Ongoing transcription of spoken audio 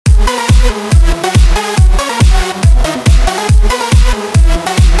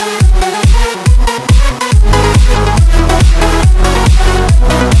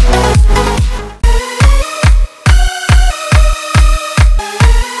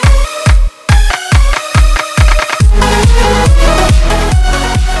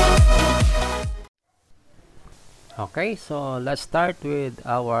Okay, so let's start with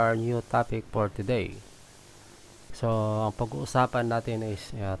our new topic for today. So, ang pag-uusapan natin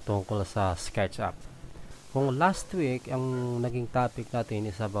is tungkol sa SketchUp. Kung last week, ang naging topic natin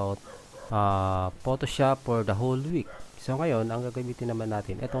is about Photoshop for the whole week. So, ngayon, ang gagamitin naman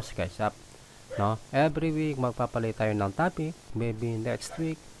natin, itong SketchUp. No? Every week, magpapalit tayo ng topic. Maybe next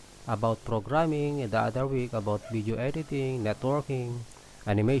week, about programming. The other week, about video editing, networking,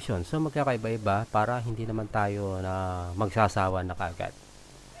 animation. So, magkakaiba-iba para hindi naman tayo na magsasawa na kagad.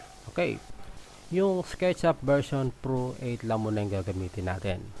 Okay. Yung SketchUp version Pro 8 lang muna yung gagamitin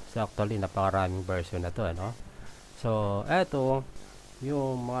natin. So, actually, napakaraming version na to, ano? So, eto,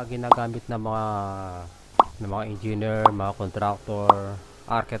 yung mga ginagamit na mga engineer, mga contractor,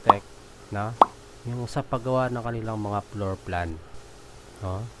 architect, na yung sa paggawa ng kanilang mga floor plan.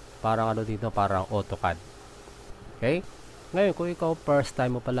 No? Parang ano dito, parang AutoCAD. Okay? Ngayon, kung ikaw first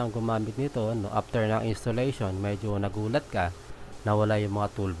time mo palang gumamit nito, no, after ng installation, medyo nagulat ka, nawala yung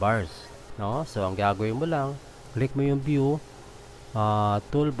mga toolbars. No? So, ang gagawin mo lang, click mo yung view,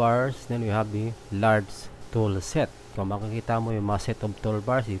 toolbars, then we have the large tool set. Kung makikita mo yung mga set of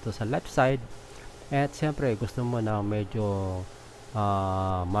toolbars dito sa left side, at siyempre, gusto mo na medyo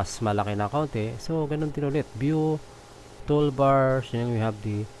mas malaki na kaunti. So, ganun din ulit. View, toolbars, then we have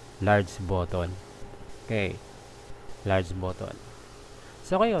the large button. Okay. Large button.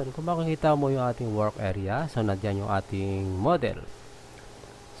 So, ngayon, kung makikita mo yung ating work area, so, nandiyan yung ating model.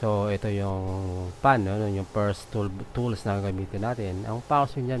 So, ito yung pan, no? Yung first tools na gamitin natin. Ang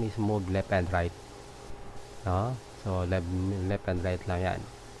function niyan is move left and right. No? So, left and right lang yan.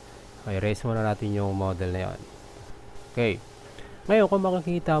 Okay, erase muna natin yung model na yan. Okay. Ngayon, kung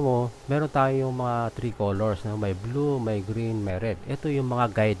makikita mo, meron tayong mga 3 colors. No? May blue, may green, may red. Ito yung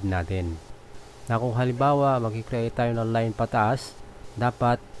mga guide natin. Na kung halimbawa, mag-create tayo ng line pataas,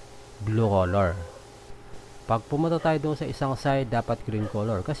 dapat blue color. Pag pumunta tayo doon sa isang side, dapat green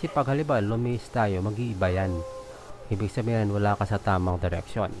color. Kasi pag halimbawa, lumis tayo, mag-iiba yan. Ibig sabihin, wala ka sa tamang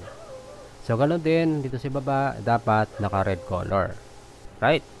direction. So, ganoon din, dito sa baba, dapat naka-red color.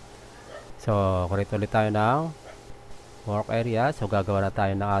 Right? So, kurito ulit tayo ng work area. So, gagawa na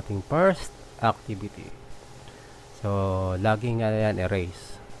tayo ng ating first activity. So, laging yan,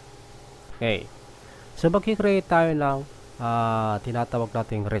 erase. Okay. So, mag-create tayo ng tinatawag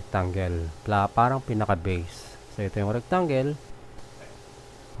nating rectangle. Parang pinaka-base. So, ito yung rectangle.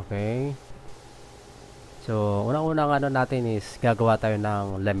 Okay. So, unang-unang ano natin is gagawa tayo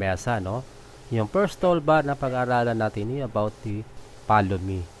ng lamesa, no? Yung first toolbar na pag-aaralan natin is about the follow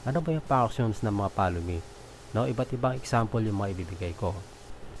me. Ano ba yung functions ng mga follow me? No? Iba't ibang example yung mga ibibigay ko.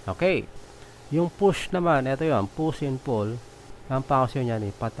 Okay. Yung push naman, ito yun, push and pull. Ang function niyan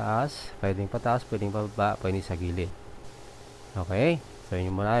ay pataas, pwedeng pababa, pwedeng sa gilid. Okay? So,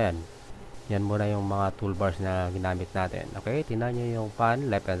 yun muna yan. Yan muna yung mga toolbars na ginamit natin. Okay? Tingnan nyo yung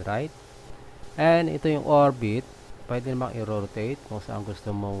pan, left and right. And ito yung orbit. Pwede namang i-rotate kung saan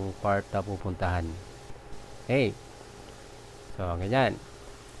gusto mong part na pupuntahan. Okay? So, ganyan.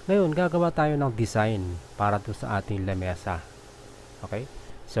 Ngayon, gagawa tayo ng design para to sa ating lamesa. Okay?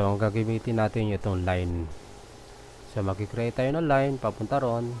 So, ang gagamitin natin yung itong line. So, mag-create tayo ng line, papunta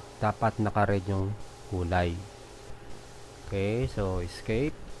ron, dapat naka-red yung kulay. Okay, so,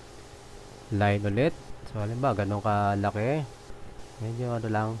 escape. Line ulit. So, halimbawa, ganun kalaki. Medyo ano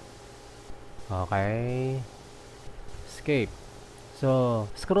lang. Okay. Escape.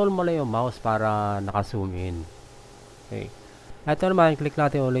 So, scroll mo lang yung mouse para naka-zoom in. Okay. Ito naman, click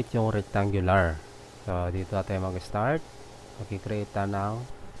natin ulit yung rectangular. So, dito tayo mag-start. Mag-create tayo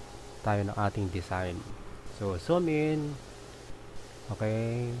ng ating design. So, zoom in.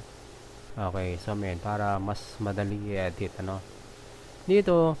 Okay. Okay, zoom in para mas madali i-edit, ano.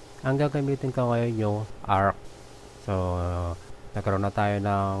 Dito, ang gagamitin ko ngayon yung arc. So, nagkaroon na tayo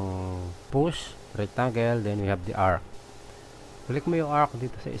ng push, rectangle, then we have the arc. Click mo yung arc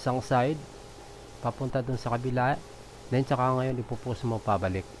dito sa isang side, papunta dun sa kabila, then tsaka ngayon ipupush mo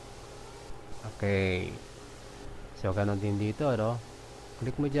pabalik. Okay. So, ganun din dito, no.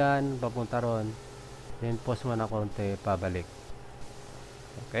 Click mo dyan, papunta ron. Then, pause mo na konti, pabalik.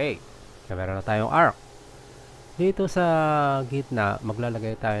 Okay. So, meron na tayong arc. Dito sa gitna,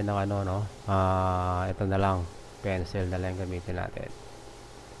 maglalagay tayo ng ano, no? Ito na lang. Pencil na lang gamitin natin.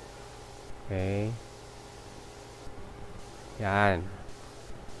 Okay. Yan.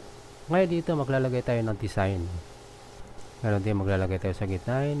 Ngayon dito, maglalagay tayo ng design. Meron din, maglalagay tayo sa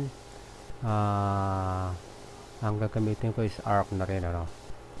gitna. Ang gagamitin ko is arc na rin, ano?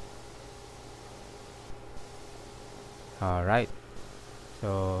 Alright.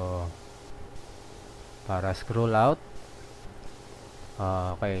 So, para scroll out.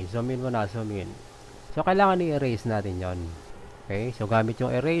 Okay, zoom in muna, zoom in. So, kailangan i-erase natin yon. Okay? So, gamit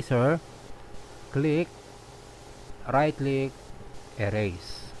yung eraser, click, right click,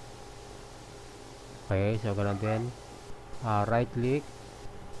 erase. Okay? So, ganun din. Right click,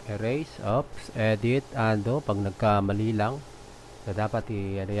 erase, oops, edit, undo. Pag nagkamali lang, so, dapat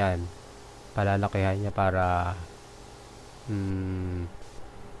ano yan, palalakihan niya para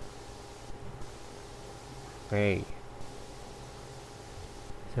okay.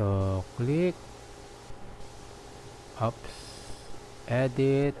 So, click, oops,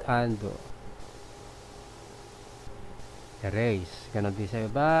 edit, undo, erase. Ganon din sa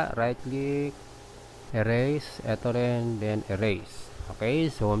iba, right click, erase, eto rin, then erase.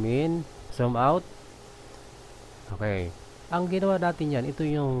 Okay, zoom in, zoom out. Okay, ang ginawa natin yan, ito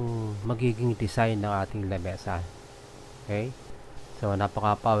yung magiging design ng ating lamesa. Okay, so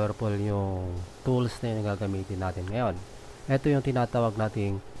napaka powerful yung tools na yung gagamitin natin ngayon. Ito yung tinatawag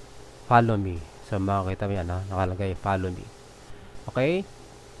nating follow me. So makikita mo yan, nakalagay follow me. Okay,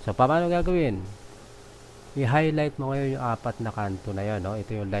 so paano gagawin? I-highlight mo ngayon yung apat na kanto na yun, no?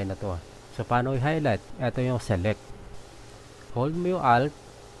 Ito yung line na to. So paano i-highlight? Ito yung select. Hold mo yung alt,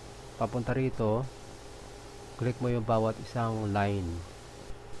 papunta rito, click mo yung bawat isang line.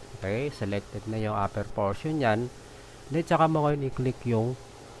 Okay, selected na yung upper portion yan. Then tsaka mo ngayon i-click yung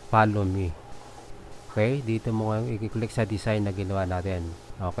follow me. Okay, dito mo ngayon i-click sa design na ginawa natin.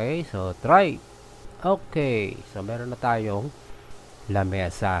 Okay, so try. Okay, so meron na tayong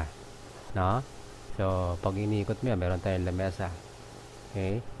lamesa, no? So pag iniikot mo yan, meron tayong lamesa.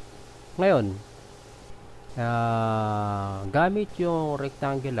 Okay, ngayon gamit yung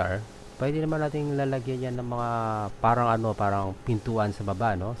rectangular, pwede naman natin lalagyan yan ng mga parang pintuan sa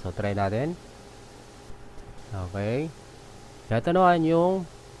baba, no? So try natin. Okay, ito naman yung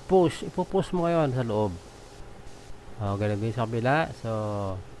push. Ipupush mo ngayon sa loob. Ganun din sa kabila. So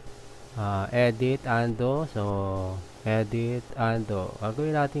edit, undo. So edit, undo.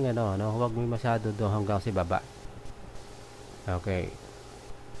 Gagawin natin no? Huwag mo masyado doon hanggang sa baba. Okay,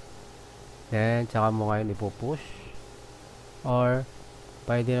 then tsaka mo ngayon ipupush, or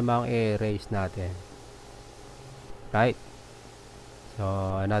pwede namang i-erase natin. Right, so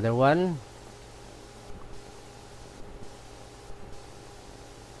another one.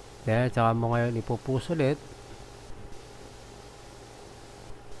 Then tsaka mo ngayon ipupush ulit.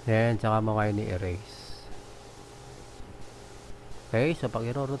 Then tsaka mo ngayon i-erase. Okay, so pag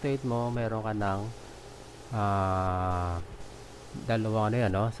i-rotate mo, meron ka ng dalawang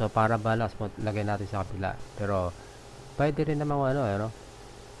yan, no? So para balance mo, lagay natin sa kapila. Pero pwede rin naman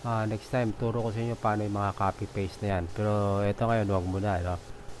next time turo ko sa inyo paano yung mga copy paste na yan. Pero ito ngayon, huwag muna, no?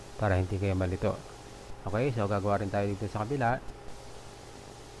 Para hindi kayo malito. Okay, so gagawa rin tayo dito sa kabila.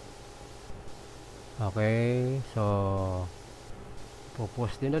 Okay, so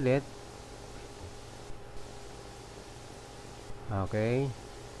pupush din ulit. Okay,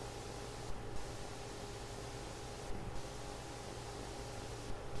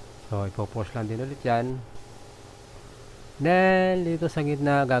 so ipupush lang din ulit yan. Then dito sa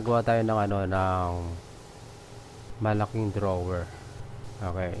gitna gagawa tayo ng ng malaking drawer.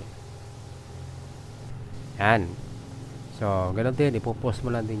 Okay, yan. So ganun din, ipupush mo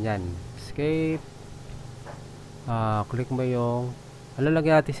lang din yan. Escape, click mo yung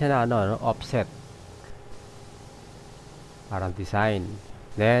lalagyan natin siya na offset, parang design.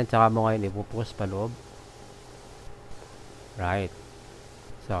 Then tsaka mo ngayon ipupush pa loob. Right,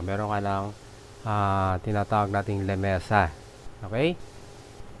 so meron ka ng tinatawag nating lamesa. Okay,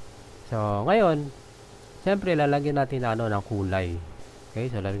 so ngayon siyempre lalagyan natin ng kulay.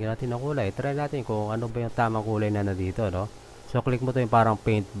 Okay, so lalagyan natin ng kulay. Try natin kung ano ba yung tamang kulay na dito, no? So click mo to yung parang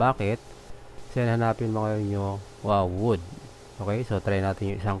paint bucket. So hanapin mo ngayon yung wood. Okay, so try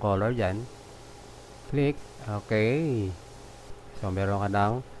natin yung isang color dyan. Click. Okay, so meron ka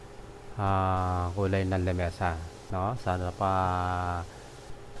ng kulay ng lamesa, no? Sana pa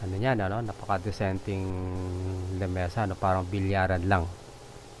napaka-decenting lamesa, parang bilyaran lang,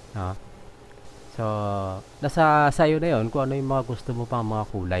 no? So nasa sayo na yon kung ano yung mga gusto mo pang mga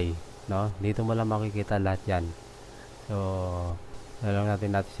kulay, no? Dito mo lang makikita lahat yan. So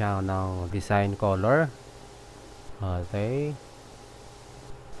lalagyan natin siya ng design color. Okay,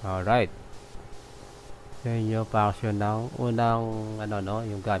 alright. So yun yung function ng unang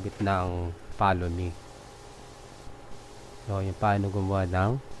yung gamit ng follow me. So yung paano gumawa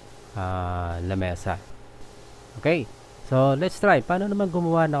ng lamesa. Okay, so let's try paano naman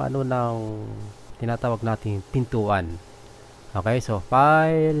gumawa ng ng tinatawag natin pintuan. Okay, so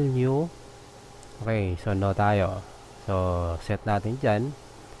file, new. Okay, so no tayo. So set natin dyan,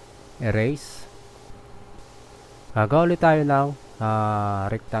 erase. Gagawa ulit tayo ng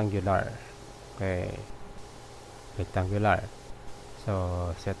rectangular. Okay. Rectangular. So,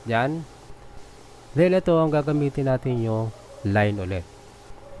 set dyan. Then, ito ang gagamitin natin yung line ulit.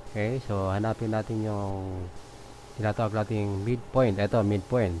 Okay. So, hanapin natin yung tinatawag natin midpoint. Ito,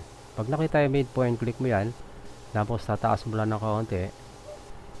 midpoint. Pag nakita yung midpoint, click mo yan. Tapos, tataas mo lang ng kaunti.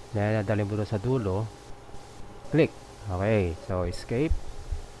 Then, nadali mo doon sa dulo. Click. Okay. So, escape.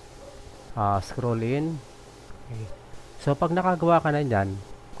 Scroll in. Okay. So, pag nakagawa ka na dyan,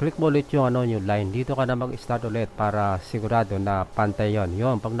 click mo ulit yung yung line. Dito ka na mag-start ulit para sigurado na pantay yon.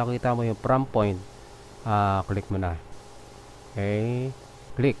 Yun, pag nakita mo yung from point, click mo na. Okay.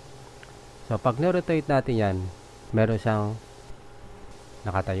 Click. So, pag na-rotate natin yan, meron siyang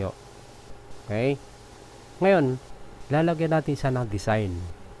nakatayo. Okay. Ngayon, lalagyan natin siya ng design.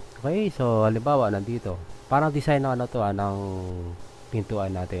 Okay. So, halimbawa, nandito. Parang design ng ng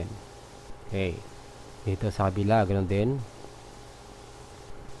pintuan natin. Okay. Dito sa kabila, ganoon din.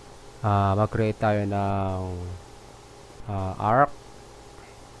 Mag-create tayo ng arc.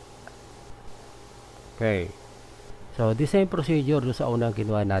 Okay. So, the same procedure doon sa unang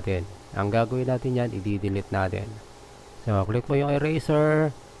ginawa natin. Ang gagawin natin yan, i-delete natin. So, click mo yung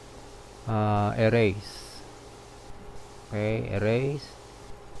eraser. Erase. Okay, erase.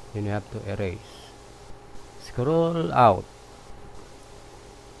 Then you have to erase. Scroll out.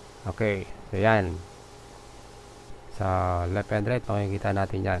 Okay. So, yan. Sa left and right, makikita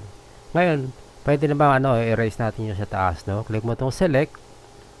natin yan. Ngayon, pwede na ba erase natin yung sa taas, no? Click mo itong select.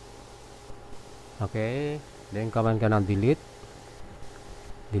 Okay. Then, command ka ng delete.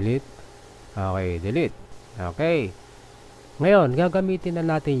 Delete. Okay, delete. Okay. Ngayon, gagamitin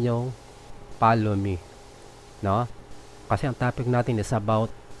na natin yung follow me. No? Kasi ang topic natin is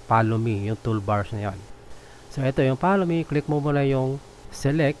about follow me, yung toolbars na yan. So, ito yung follow me. Click mo muna yung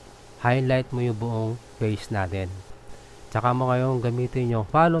select. Highlight mo yung buong page natin. Tsaka mo ngayon gamitin yung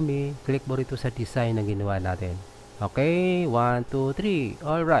follow me, click mo rito sa design na ginawa natin. Okay, 1, 2, 3.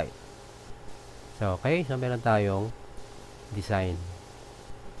 Alright. So, okay. So, meron tayong design.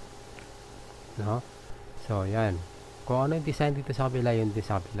 No? So, yan. Kung ano yung design dito sa kabila, yun din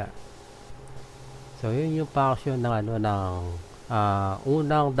sa kabila. So, yun yung function ng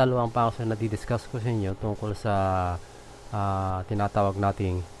unang dalawang function na didiscuss ko sa inyo tungkol sa tinatawag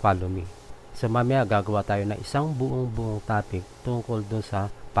nating follow me. So, mamaya gagawa tayo ng isang buong topic tungkol dun sa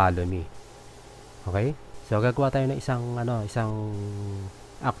follow me. Okay? So, gagawa tayo ng isang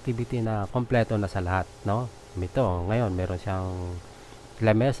activity na kompleto na sa lahat, no? Ito, ngayon, meron siyang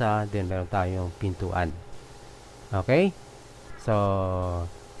lamesa, then meron tayong pintuan. Okay? So,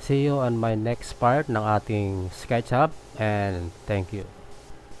 see you on my next part ng ating SketchUp, and thank you.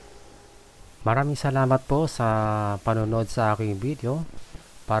 Maraming salamat po sa panonood sa aking video.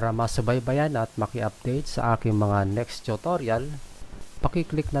 Para masubaybayan at maki-update sa aking mga next tutorial,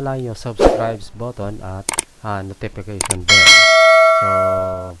 paki-click na lang yung subscribe button at notification bell. So,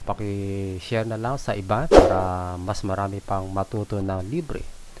 paki-share na lang sa iba para mas marami pang matuto ng libre.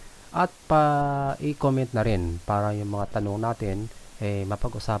 At i-comment na rin para yung mga tanong natin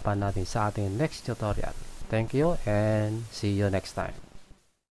mapag-usapan natin sa ating next tutorial. Thank you and see you next time.